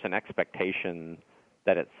 and there's an expectation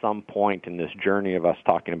that at some point in this journey of us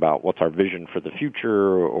talking about what's our vision for the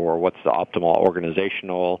future or what's the optimal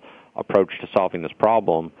organizational approach to solving this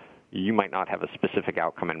problem, you might not have a specific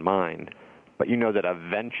outcome in mind, but you know that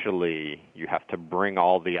eventually you have to bring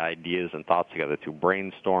all the ideas and thoughts together through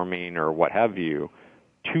brainstorming or what have you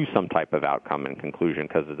to some type of outcome and conclusion,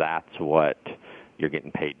 because that's what you're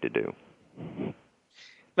getting paid to do.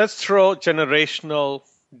 Let's throw generational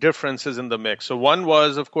differences in the mix. So one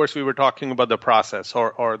was, of course, we were talking about the process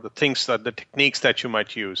or the techniques that you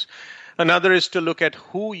might use. Another is to look at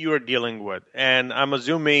who you're dealing with. And I'm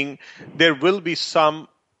assuming there will be some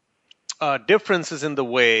differences in the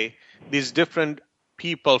way these different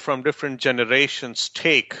people from different generations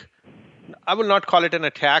take, I will not call it an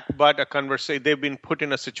attack, but a conversation. They've been put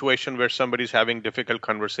in a situation where somebody's having difficult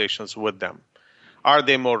conversations with them. Are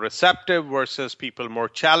they more receptive versus people more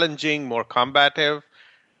challenging, more combative?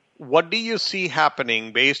 What do you see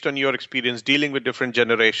happening based on your experience dealing with different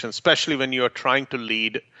generations, especially when you are trying to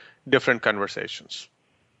lead different conversations?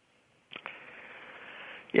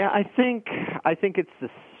 Yeah, I think it's the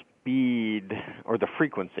speed or the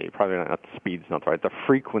frequency. Probably not the speed's not right. The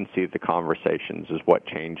frequency of the conversations is what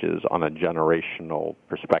changes on a generational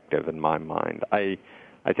perspective in my mind. I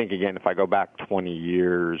think, again, if I go back 20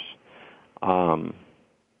 years,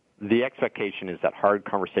 the expectation is that hard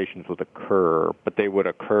conversations would occur, but they would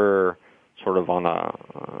occur sort of on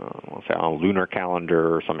a lunar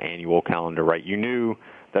calendar or some annual calendar, right? You knew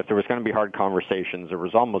that there was going to be hard conversations. There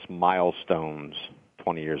was almost milestones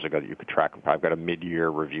 20 years ago that you could track. I've got a mid-year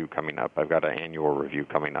review coming up. I've got an annual review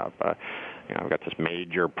coming up. I've got this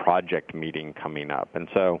major project meeting coming up. And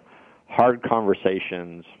so hard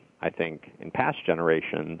conversations, I think, in past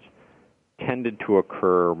generations tended to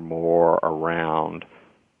occur more around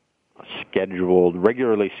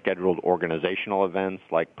regularly scheduled organizational events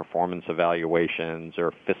like performance evaluations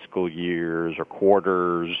or fiscal years or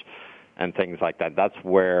quarters and things like that. That's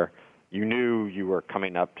where you knew you were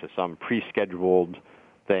coming up to some pre-scheduled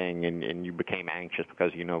thing and you became anxious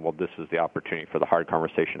because this is the opportunity for the hard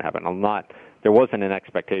conversation to happen. There wasn't an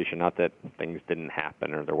expectation, not that things didn't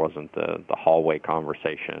happen or there wasn't the hallway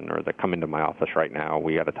conversation or the come into my office right now,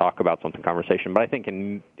 we got to talk about something conversation. But I think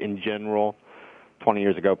in general, 20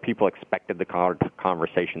 years ago, people expected the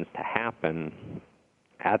conversations to happen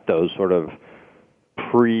at those sort of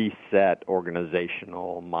preset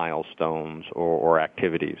organizational milestones or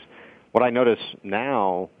activities. What I notice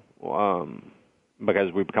now,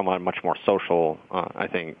 because we've become a much more social, I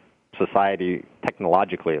think, society,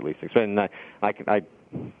 technologically at least. And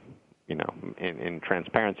in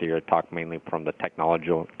transparency, I talk mainly from the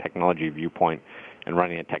technology viewpoint and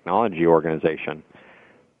running a technology organization.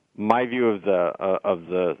 My view of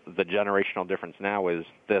the generational difference now is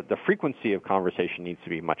the frequency of conversation needs to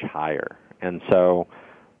be much higher. And so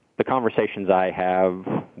the conversations I have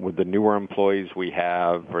with the newer employees we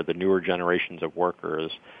have or the newer generations of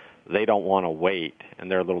workers, they don't want to wait,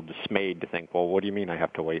 and they're a little dismayed to think, well, what do you mean I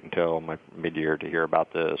have to wait until my mid-year to hear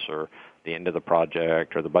about this or the end of the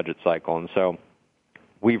project or the budget cycle? And so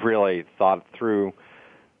we've really thought through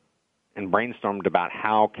and brainstormed about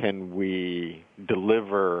how can we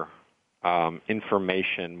deliver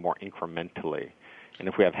information more incrementally. And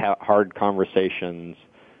if we have hard conversations,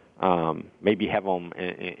 maybe have them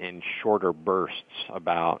in shorter bursts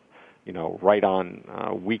about, right on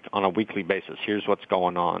a weekly basis. Here's what's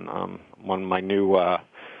going on. I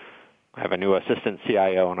have a new assistant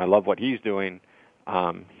CIO, and I love what he's doing.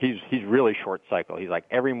 He's really short cycle. He's like,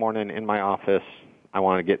 every morning in my office, I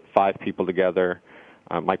want to get 5 people together.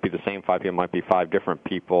 It might be the same 5 people, might be 5 different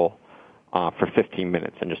people for 15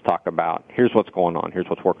 minutes and just talk about, here's what's going on, here's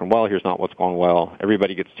what's working well, here's not what's going well.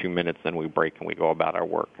 Everybody gets 2 minutes, then we break and we go about our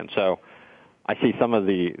work. And so I see some of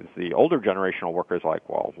the older generational workers like,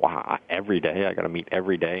 every day, I got to meet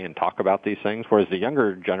every day and talk about these things, whereas the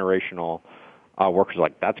younger generational workers are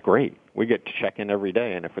like, that's great. We get to check in every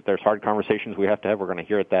day, and if there's hard conversations we have to have, we're going to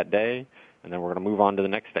hear it that day, and then we're going to move on to the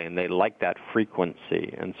next day. And they like that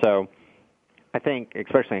frequency. And so I think,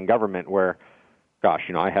 especially in government, where,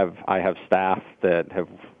 gosh, I have staff that have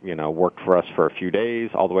worked for us for a few days,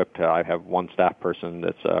 all the way up to I have one staff person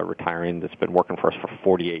that's retiring that's been working for us for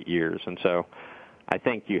 48 years. And so I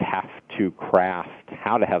think you have to craft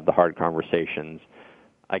how to have the hard conversations,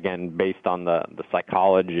 again, based on the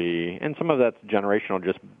psychology, and some of that's generational,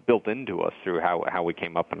 just built into us through how we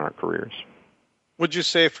came up in our careers. Would you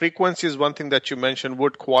say frequency is one thing that you mentioned?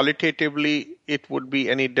 Would qualitatively it would be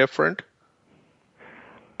any different?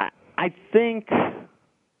 I think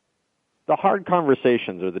the hard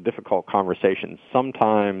conversations or the difficult conversations,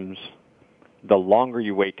 sometimes the longer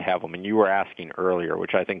you wait to have them, and you were asking earlier,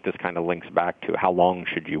 which I think this kind of links back to how long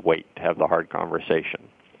should you wait to have the hard conversation.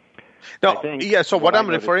 No, so what I'm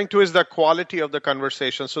referring to is the quality of the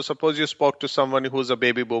conversation. So suppose you spoke to someone who's a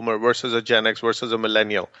baby boomer versus a Gen X versus a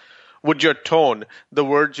millennial. Would your tone, the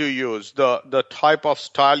words you use, the type of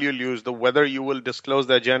style you'll use, whether you will disclose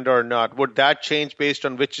the agenda or not, would that change based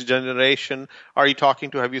on which generation are you talking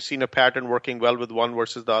to? Have you seen a pattern working well with one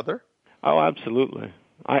versus the other? Oh, absolutely.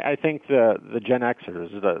 I think the Gen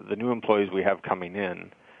Xers, the new employees we have coming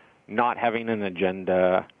in, not having an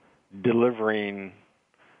agenda, delivering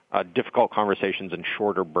difficult conversations in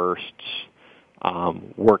shorter bursts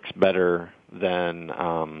works better than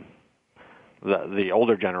the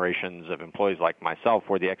older generations of employees like myself,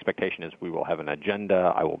 where the expectation is we will have an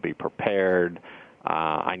agenda, I will be prepared,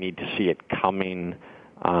 I need to see it coming.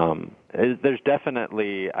 There's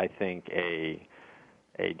definitely, I think, a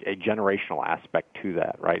generational aspect to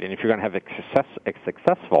that, right? And if you're going to have a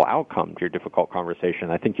successful outcome to your difficult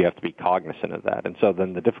conversation, I think you have to be cognizant of that. And so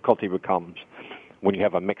then the difficulty becomes when you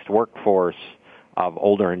have a mixed workforce of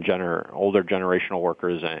older generational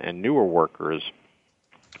workers and newer workers.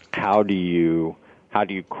 How do you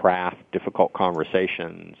craft difficult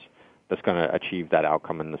conversations that's going to achieve that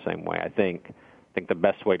outcome in the same way? I think the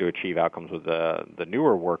best way to achieve outcomes with the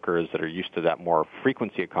newer workers that are used to that more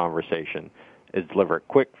frequency of conversation is deliver it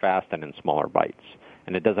quick, fast, and in smaller bites.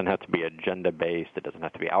 And it doesn't have to be agenda-based. It doesn't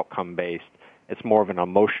have to be outcome-based. It's more of an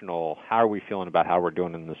emotional, how are we feeling about how we're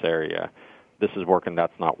doing in this area? This is working,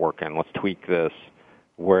 that's not working. Let's tweak this.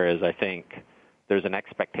 Whereas I think there's an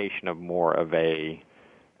expectation of more of a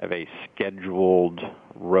scheduled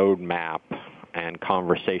roadmap and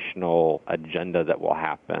conversational agenda that will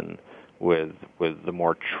happen with the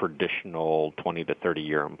more traditional 20 to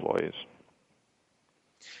 30-year employees.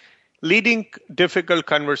 Leading difficult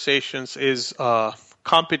conversations is a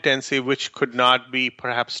competency which could not be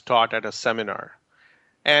perhaps taught at a seminar.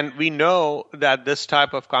 And we know that this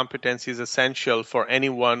type of competency is essential for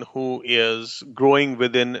anyone who is growing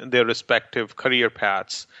within their respective career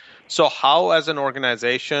paths. So how, as an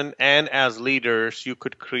organization and as leaders, you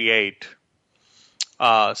could create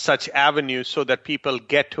such avenues so that people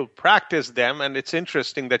get to practice them. And it's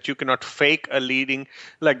interesting that you cannot fake a leading,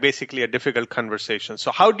 like basically a difficult conversation.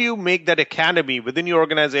 So how do you make that academy within your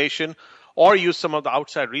organization, or use some of the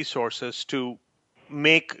outside resources to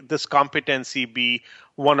make this competency be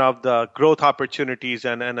one of the growth opportunities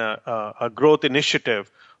and a growth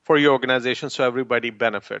initiative for your organization so everybody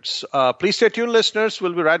benefits? Please stay tuned, listeners.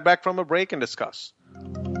 We'll be right back from a break and discuss.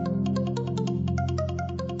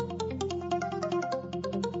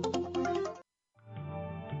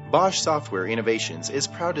 Bosch Software Innovations is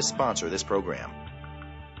proud to sponsor this program.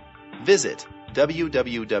 Visit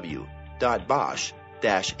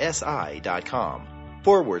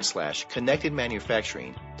www.bosch-si.com/connected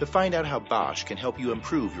manufacturing to find out how Bosch can help you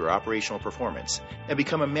improve your operational performance and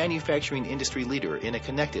become a manufacturing industry leader in a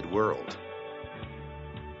connected world.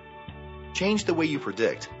 Change the way you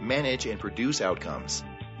predict, manage, and produce outcomes.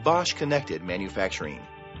 Bosch Connected Manufacturing.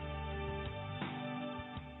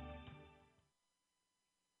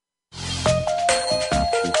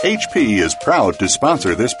 HP is proud to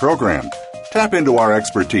sponsor this program. Tap into our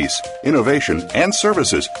expertise, innovation, and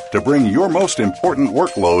services to bring your most important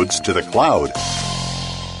workloads to the cloud.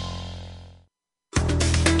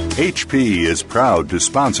 HP is proud to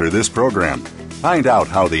sponsor this program. Find out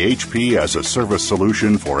how the HP as a service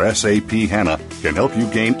solution for SAP HANA can help you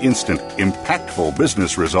gain instant, impactful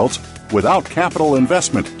business results without capital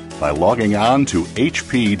investment by logging on to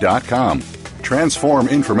hp.com. Transform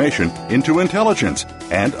information into intelligence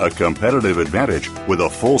and a competitive advantage with a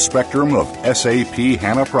full spectrum of SAP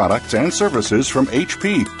HANA products and services from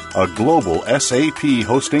HP, a global SAP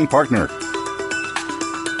hosting partner.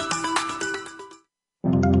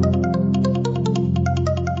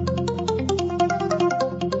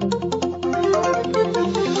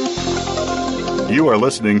 You are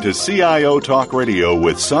listening to CIO Talk Radio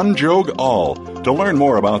with Sanjog Aul. To learn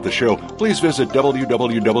more about the show, please visit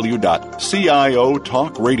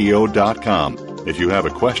www.ciotalkradio.com. If you have a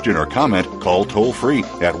question or comment, call toll-free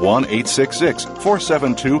at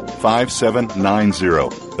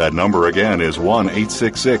 1-866-472-5790. That number again is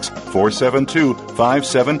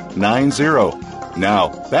 1-866-472-5790. Now,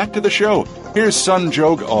 back to the show. Here's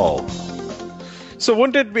Sanjog Aul. So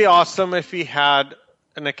wouldn't it be awesome if we had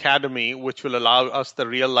an academy which will allow us the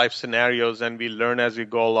real-life scenarios and we learn as we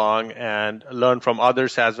go along and learn from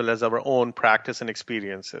others as well as our own practice and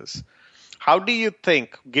experiences? How do you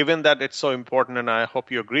think, given that it's so important, and I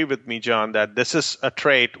hope you agree with me, John, that this is a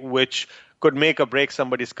trait which could make or break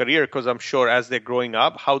somebody's career, because I'm sure as they're growing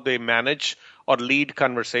up, how they manage or lead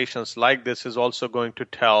conversations like this is also going to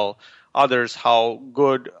tell others how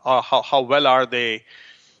good or how well are they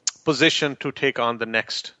positioned to take on the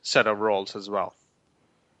next set of roles as well.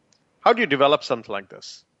 How do you develop something like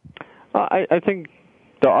this? I think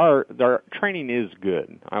there training is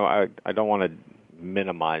good. I don't want to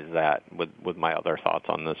minimize that with my other thoughts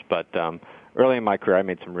on this, but early in my career I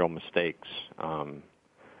made some real mistakes,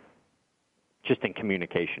 just in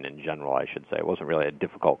communication in general, I should say. It wasn't really a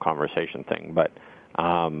difficult conversation thing, but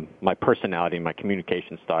my personality, my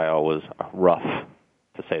communication style was rough,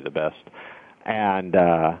 to say the best, and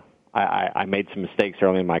I made some mistakes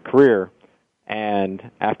early in my career,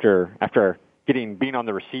 and after being on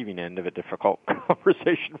the receiving end of a difficult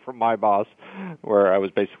conversation from my boss, where I was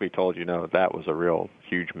basically told, that was a real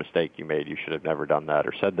huge mistake you made. You should have never done that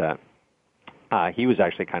or said that. He was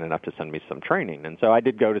actually kind enough to send me some training. And so I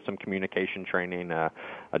did go to some communication training. A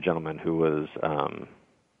gentleman who was,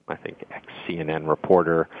 I think, ex-CNN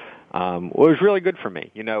reporter, was really good for me.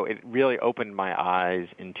 It really opened my eyes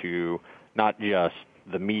into not just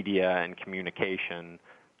the media and communication,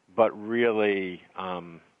 but really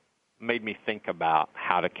made me think about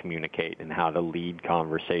how to communicate and how to lead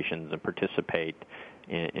conversations and participate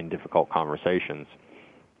in difficult conversations.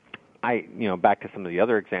 Back to some of the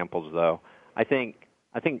other examples, though, I think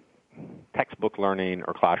textbook learning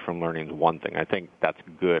or classroom learning is one thing. I think that's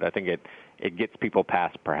good. I think it gets people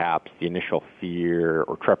past perhaps the initial fear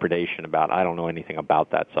or trepidation about, I don't know anything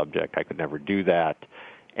about that subject, I could never do that,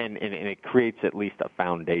 and it creates at least a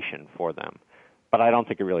foundation for them. But I don't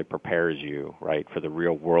think it really prepares you, right, for the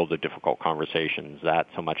real world of difficult conversations. That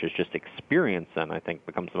so much as just experience then, I think,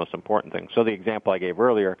 becomes the most important thing. So the example I gave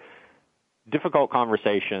earlier, difficult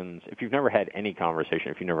conversations, if you've never had any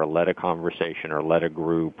conversation, if you've never led a conversation or led a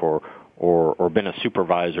group or been a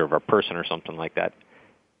supervisor of a person or something like that,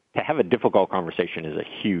 to have a difficult conversation is a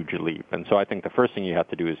huge leap. And so I think the first thing you have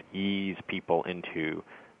to do is ease people into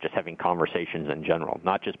just having conversations in general,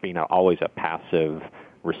 not just being always a passive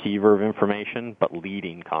receiver of information, but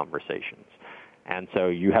leading conversations. And so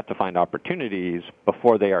you have to find opportunities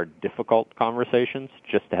before they are difficult conversations,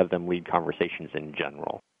 just to have them lead conversations in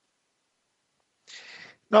general.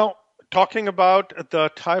 Now, talking about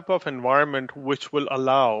the type of environment which will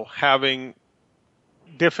allow having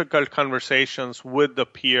difficult conversations with the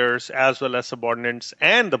peers as well as subordinates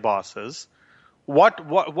and the bosses, what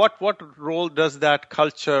role does that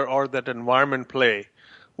culture or that environment play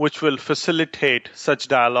which will facilitate such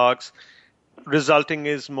dialogues, resulting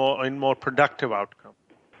in more productive outcome?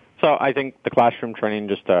 So I think the classroom training,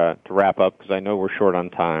 just to wrap up, because I know we're short on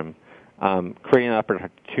time, creating an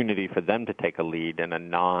opportunity for them to take a lead in a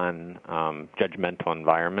non-judgmental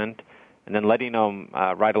environment, and then letting them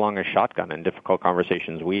ride along a shotgun in difficult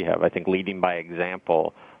conversations we have. I think leading by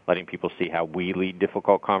example, letting people see how we lead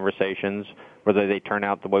difficult conversations, whether they turn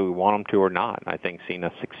out the way we want them to or not. I think seeing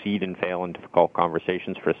us succeed and fail in difficult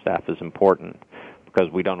conversations for staff is important,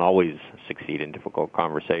 because we don't always succeed in difficult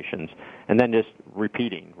conversations. And then just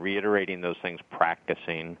reiterating those things,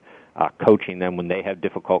 practicing, coaching them when they have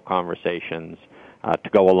difficult conversations, to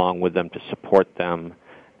go along with them, to support them,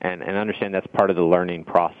 and understand that's part of the learning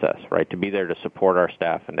process, right? To be there to support our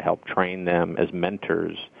staff and to help train them as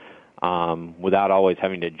mentors, without always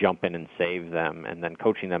having to jump in and save them, and then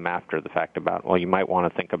coaching them after the fact about, well, you might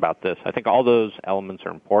want to think about this. I think all those elements are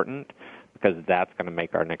important, because that's going to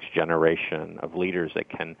make our next generation of leaders that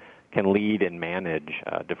can lead and manage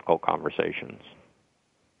difficult conversations.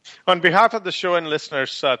 On behalf of the show and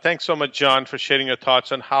listeners, thanks so much, John, for sharing your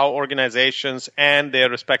thoughts on how organizations and their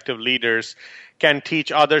respective leaders can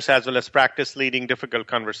teach others as well as practice leading difficult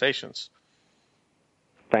conversations.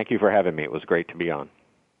 Thank you for having me. It was great to be on.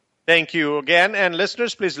 Thank you again. And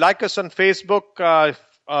listeners, please like us on Facebook,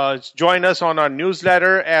 join us on our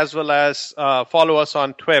newsletter, as well as follow us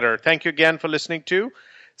on Twitter. Thank you again for listening to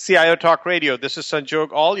CIO Talk Radio. This is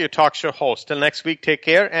Sanjog Aul, your talk show host. Till next week, take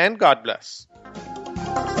care and God bless.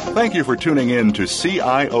 Thank you for tuning in to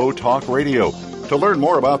CIO Talk Radio. To learn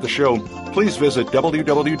more about the show, please visit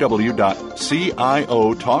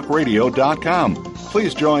www.ciotalkradio.com.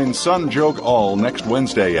 Please join Sun Joke All next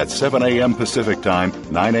Wednesday at 7 a.m. Pacific Time,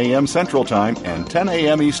 9 a.m. Central Time, and 10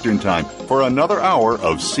 a.m. Eastern Time for another hour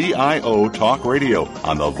of CIO Talk Radio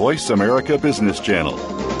on the Voice America Business Channel.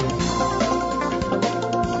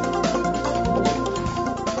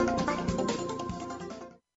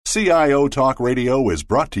 CIO Talk Radio is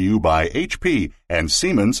brought to you by HP and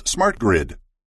Siemens Smart Grid.